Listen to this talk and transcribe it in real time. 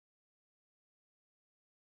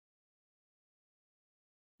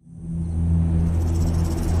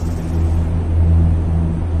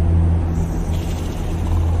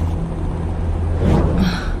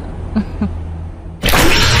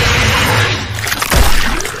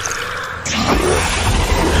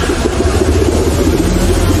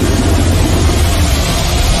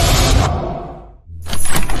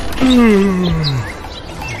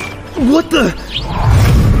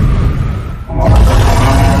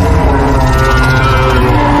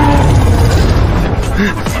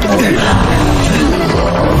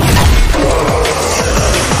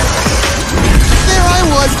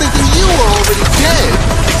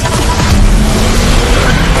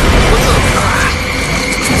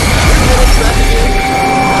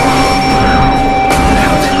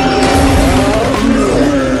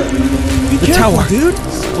tower, dude.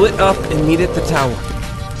 Split up and meet at the tower.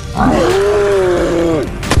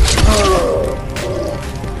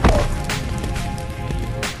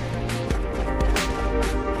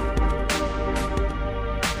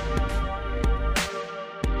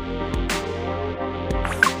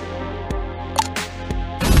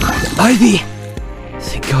 Ivy!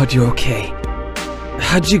 Thank God you're okay.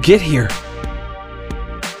 How'd you get here?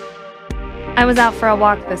 I was out for a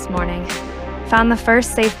walk this morning. Found the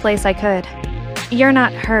first safe place I could. You're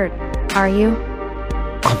not hurt, are you?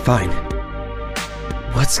 I'm fine.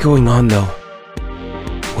 What's going on, though?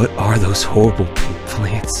 What are those horrible pink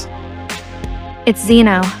plants? It's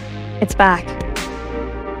Xeno. It's back.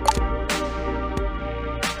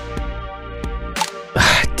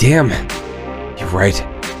 Damn. You're right.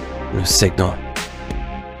 No signal.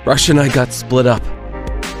 Rush and I got split up.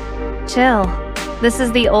 Chill. This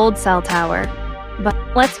is the old cell tower. But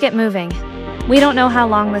let's get moving. We don't know how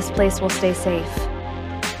long this place will stay safe.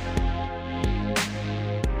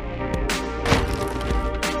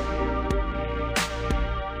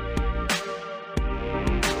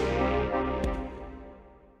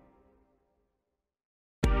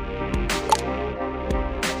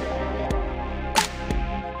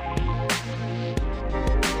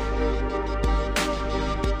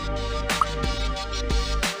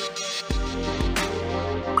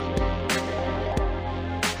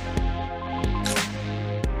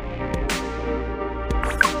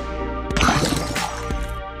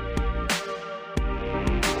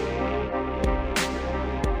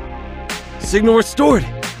 Signal restored!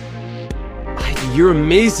 Ivy, you're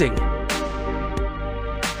amazing!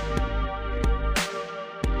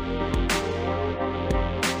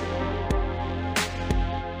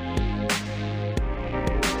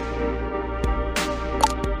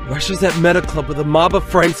 Rush is at Meta Club with a mob of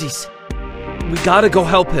frenzies. We gotta go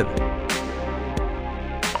help him.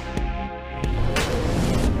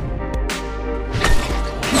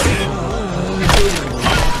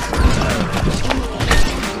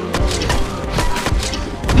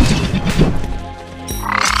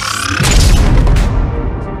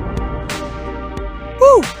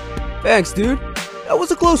 Thanks, dude. That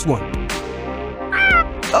was a close one.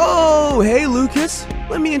 Oh, hey, Lucas.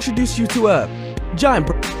 Let me introduce you to a giant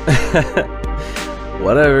bro.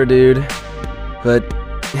 Whatever, dude. But,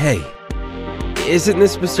 hey, isn't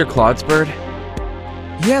this Mr. Clodsbird?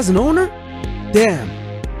 He has an owner? Damn,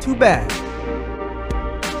 too bad.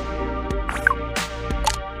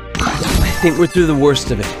 I think we're through the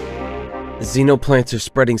worst of it. The xenoplants are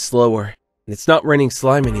spreading slower, and it's not raining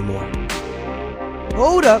slime anymore.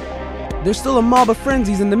 Hold up. There's still a mob of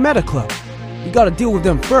frenzies in the Meta Club. You gotta deal with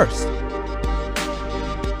them first.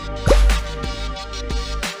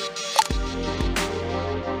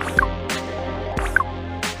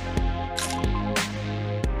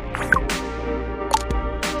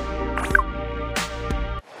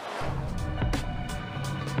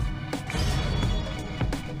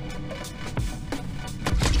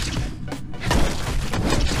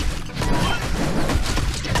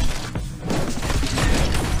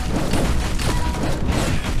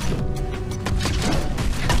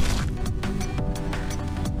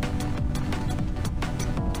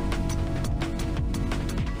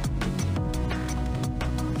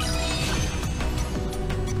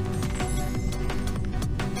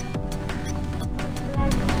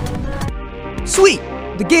 Sweet!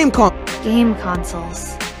 The game Game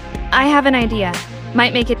consoles. I have an idea.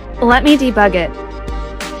 Might make it. Let me debug it.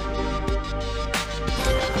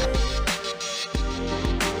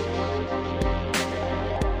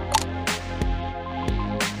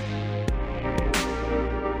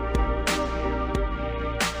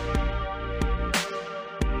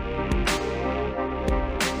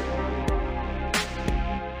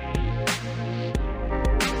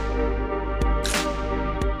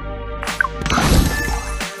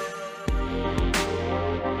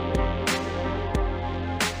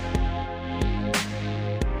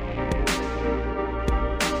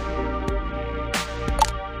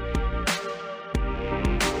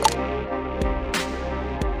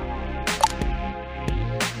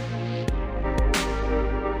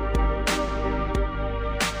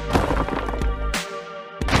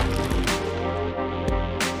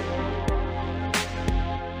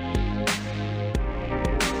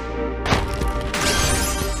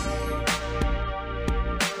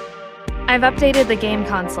 I've updated the game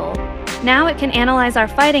console. Now it can analyze our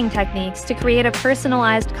fighting techniques to create a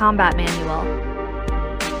personalized combat manual.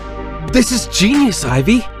 This is genius,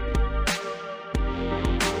 Ivy!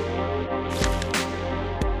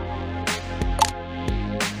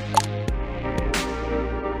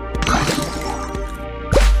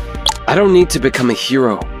 I don't need to become a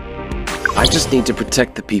hero. I just need to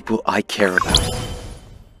protect the people I care about.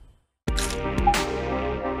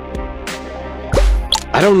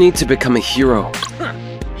 I don't need to become a hero.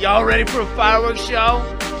 Y'all ready for a fireworks show?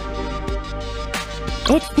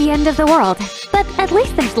 It's the end of the world, but at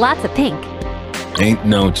least there's lots of pink. Ain't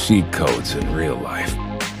no cheat codes in real life.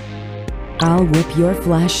 I'll whip your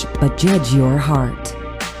flesh, but judge your heart.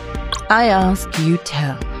 I ask, you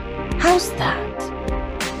tell. How's that?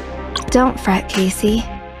 Don't fret, Casey.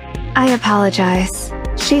 I apologize.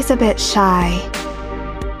 She's a bit shy.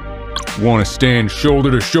 Want to stand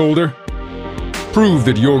shoulder to shoulder? Prove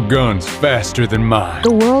that your gun's faster than mine.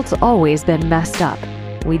 The world's always been messed up.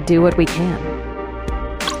 We do what we can.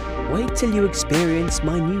 Wait till you experience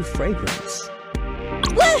my new fragrance.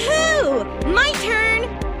 Woohoo! My turn!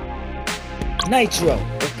 Nitro,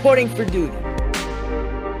 reporting for duty.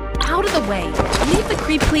 Out of the way. Leave the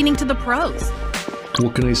creep cleaning to the pros.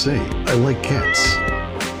 What can I say? I like cats.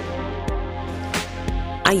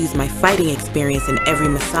 I use my fighting experience in every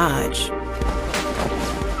massage.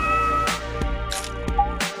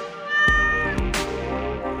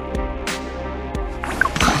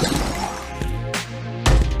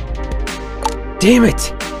 Damn it!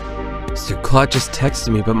 Mr. Claude just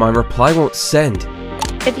texted me, but my reply won't send.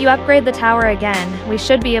 If you upgrade the tower again, we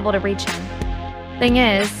should be able to reach him. Thing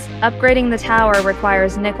is, upgrading the tower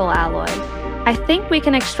requires nickel alloy. I think we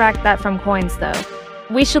can extract that from coins, though.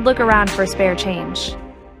 We should look around for spare change.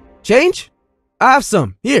 Change? I have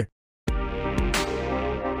some. Here.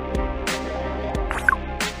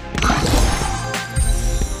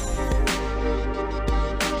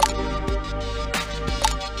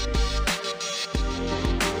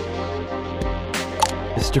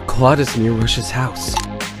 Mr. Claude is near Rush's house.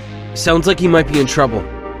 Sounds like he might be in trouble.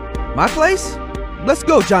 My place? Let's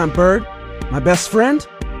go, Giant Bird. My best friend?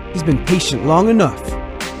 He's been patient long enough.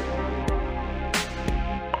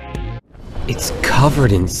 It's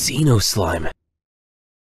covered in Xeno slime.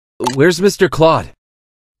 Where's Mr. Claude?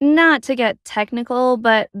 Not to get technical,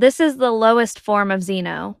 but this is the lowest form of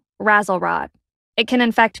Xeno, Razzle Rot. It can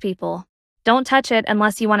infect people. Don't touch it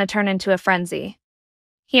unless you want to turn into a frenzy.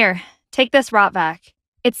 Here, take this rot vac.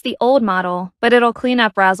 It's the old model, but it'll clean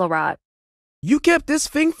up Razzle Rot. You kept this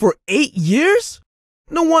thing for 8 years?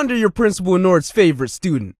 No wonder you're Principal Nord's favorite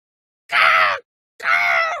student.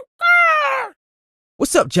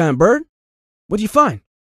 What's up, Giant Bird? What'd you find?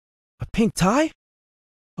 A pink tie?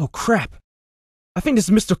 Oh, crap. I think this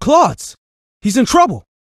is Mr. Claude's. He's in trouble.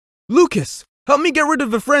 Lucas, help me get rid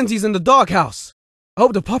of the frenzies in the doghouse. I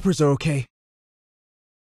hope the puppers are okay.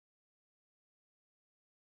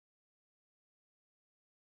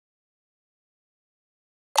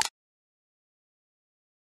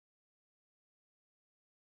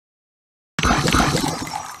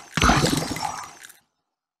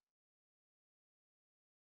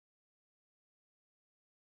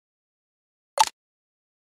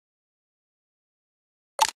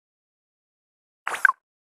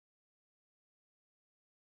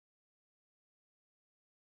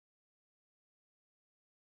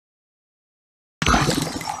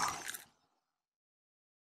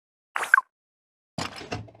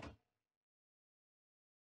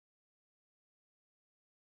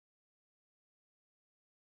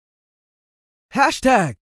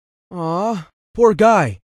 Hashtag! Aw, poor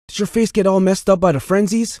guy. Did your face get all messed up by the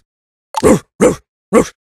frenzies?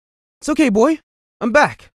 It's okay, boy. I'm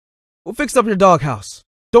back. We'll fix up your doghouse.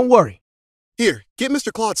 Don't worry. Here, get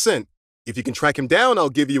Mr. Claude sent. If you can track him down, I'll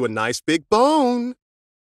give you a nice big bone.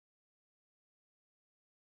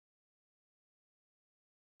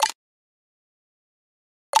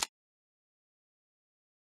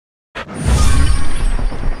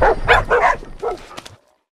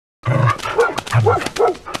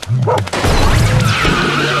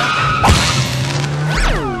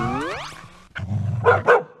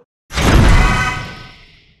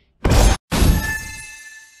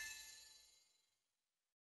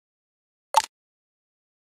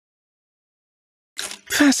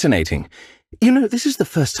 Fascinating. You know, this is the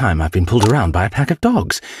first time I've been pulled around by a pack of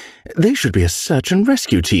dogs. They should be a search and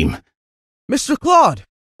rescue team. Mr. Claude,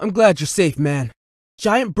 I'm glad you're safe, man.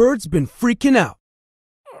 Giant Bird's been freaking out.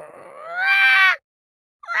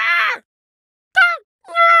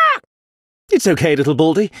 It's okay, little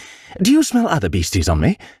Baldy. Do you smell other beasties on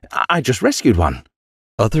me? I just rescued one.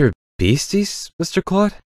 Other beasties, Mr.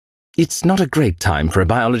 Claude? It's not a great time for a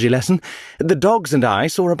biology lesson. The dogs and I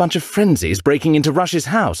saw a bunch of frenzies breaking into Rush's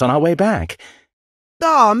house on our way back.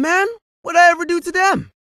 Aw, man. What'd I ever do to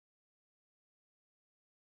them?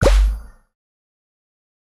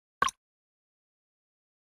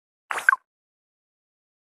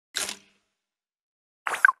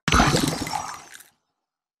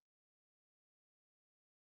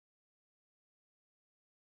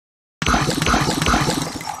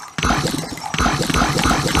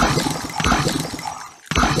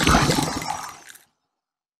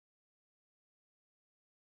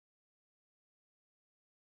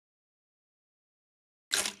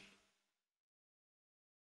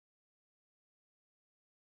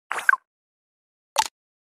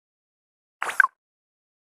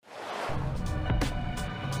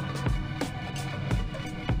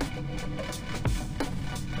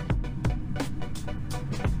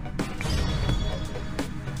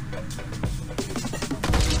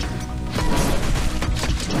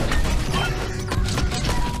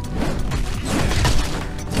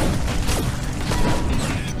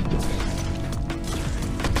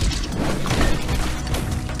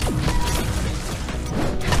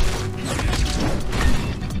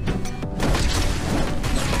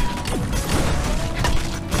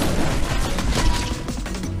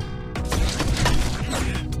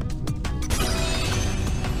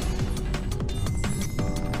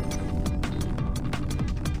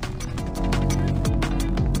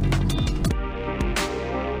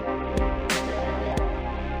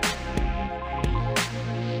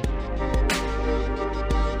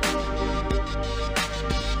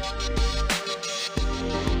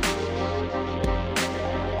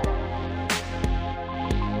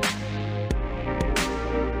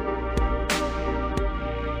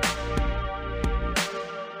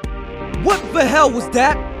 hell was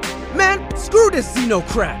that? Man, screw this Xeno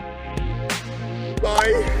crap! My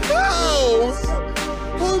house!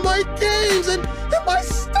 All my games and my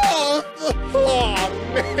stuff! Oh,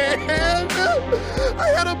 man! I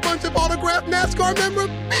had a bunch of autographed NASCAR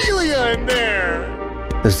memorabilia in there!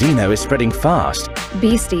 The Xeno is spreading fast.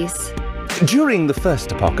 Beasties. During the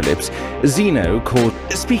first apocalypse, Xeno called...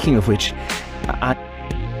 Speaking of which,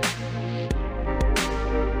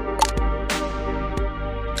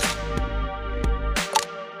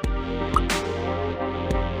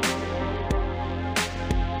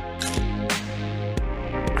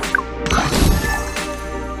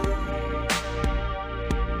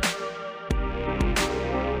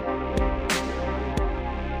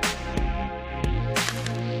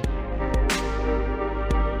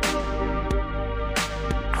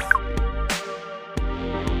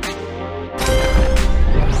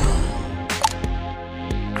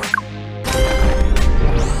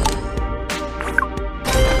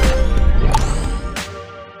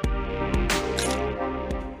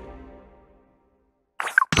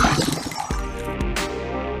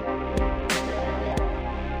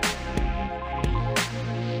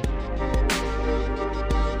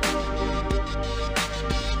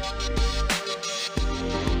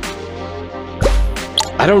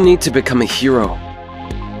 I don't need to become a hero.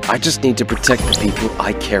 I just need to protect the people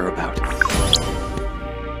I care about.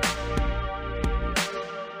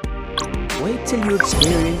 Wait till you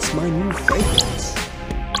experience my new fragrance.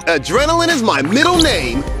 Adrenaline is my middle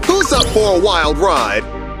name. Who's up for a wild ride?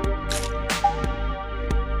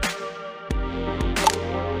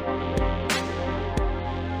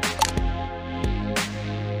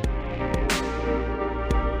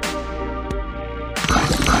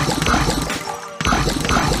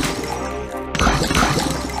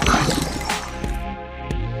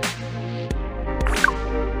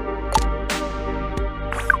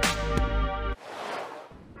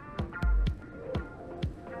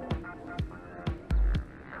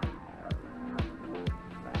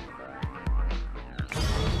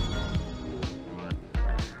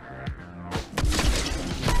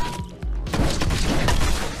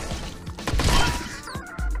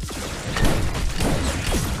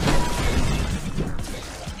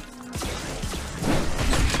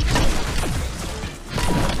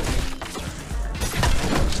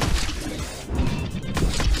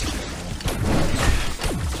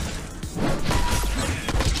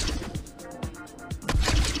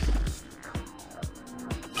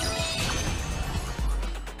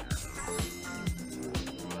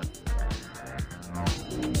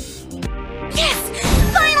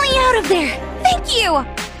 There! Thank you!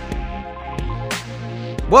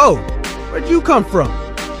 Whoa! Where'd you come from?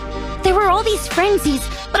 There were all these frenzies,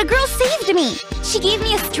 but a girl saved me! She gave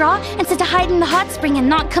me a straw and said to hide in the hot spring and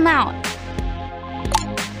not come out.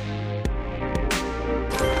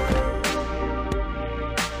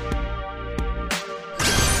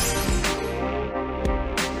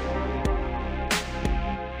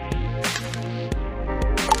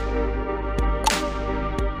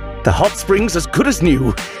 The hot spring's as good as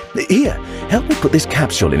new. Here, help me put this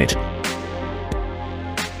capsule in it.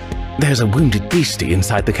 There's a wounded beastie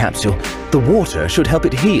inside the capsule. The water should help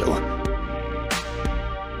it heal.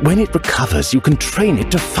 When it recovers, you can train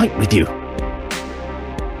it to fight with you.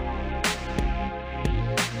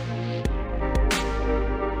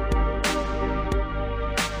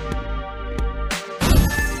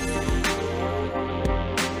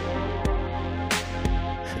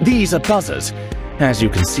 These are buzzers. As you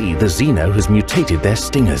can see, the Xeno has mutated their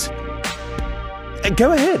stingers.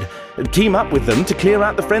 Go ahead. Team up with them to clear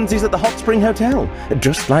out the frenzies at the Hot Spring Hotel.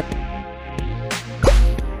 Just like...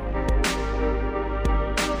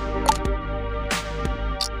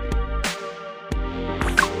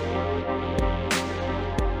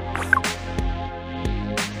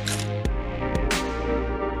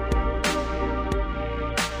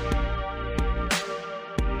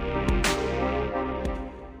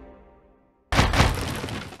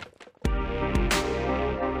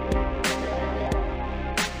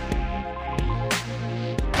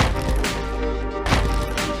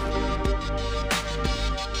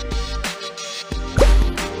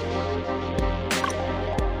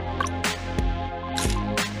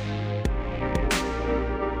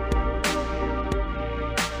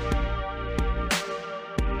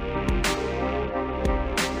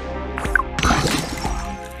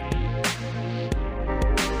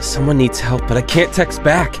 Someone needs help, but I can't text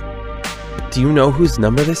back. Do you know whose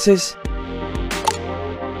number this is?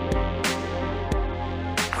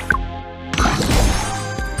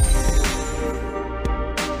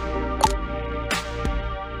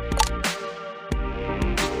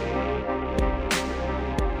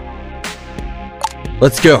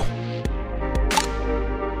 Let's go.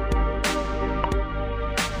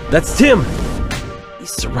 That's Tim! He's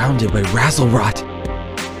surrounded by razzle rot.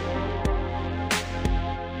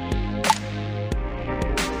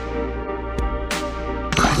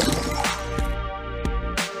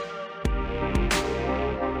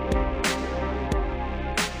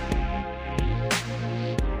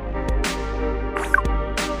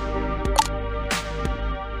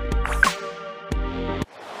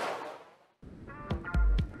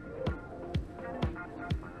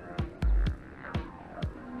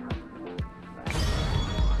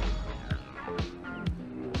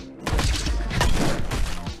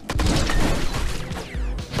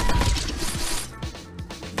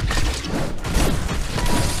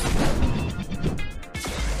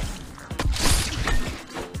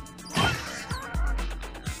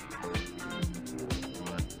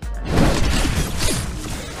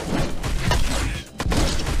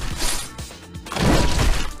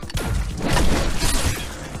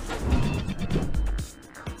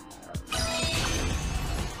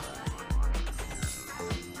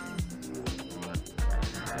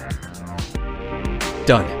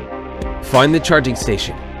 Done. Find the charging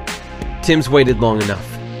station. Tim's waited long enough.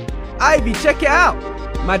 Ivy, check it out!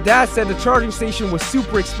 My dad said the charging station was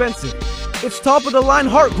super expensive. It's top of the line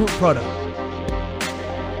Heart Group product.